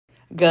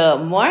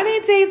Good morning,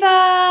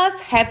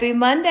 divas. Happy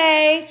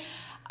Monday.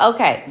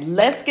 Okay,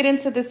 let's get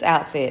into this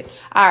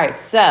outfit. All right,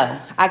 so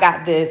I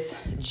got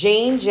this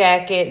jean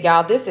jacket.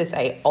 Y'all, this is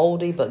a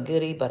oldie but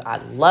goodie, but I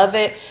love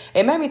it.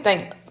 It made me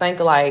think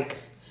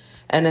like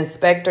an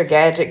Inspector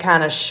Gadget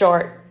kind of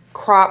short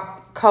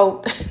crop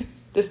coat.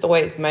 This is the way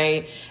it's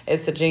made.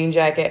 It's a jean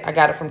jacket. I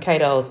got it from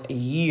Cato's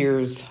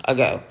years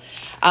ago.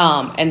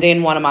 And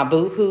then one of my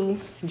Boohoo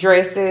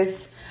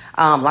dresses.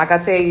 Like I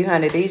tell you,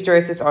 honey, these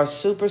dresses are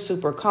super,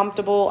 super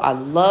comfortable. I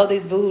love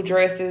these Boohoo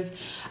dresses.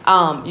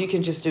 You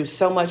can just do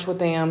so much with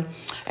them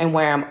and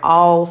wear them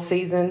all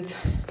seasons.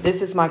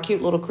 This is my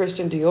cute little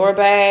Christian Dior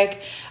bag.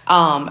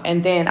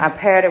 And then I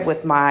paired it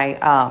with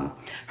my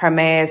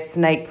Hermes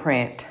snake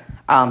print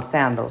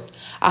sandals.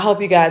 I hope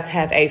you guys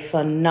have a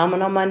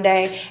phenomenal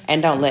Monday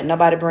and don't let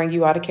nobody bring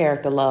you out of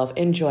character, love.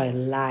 Enjoy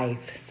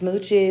life.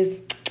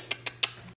 Smooches.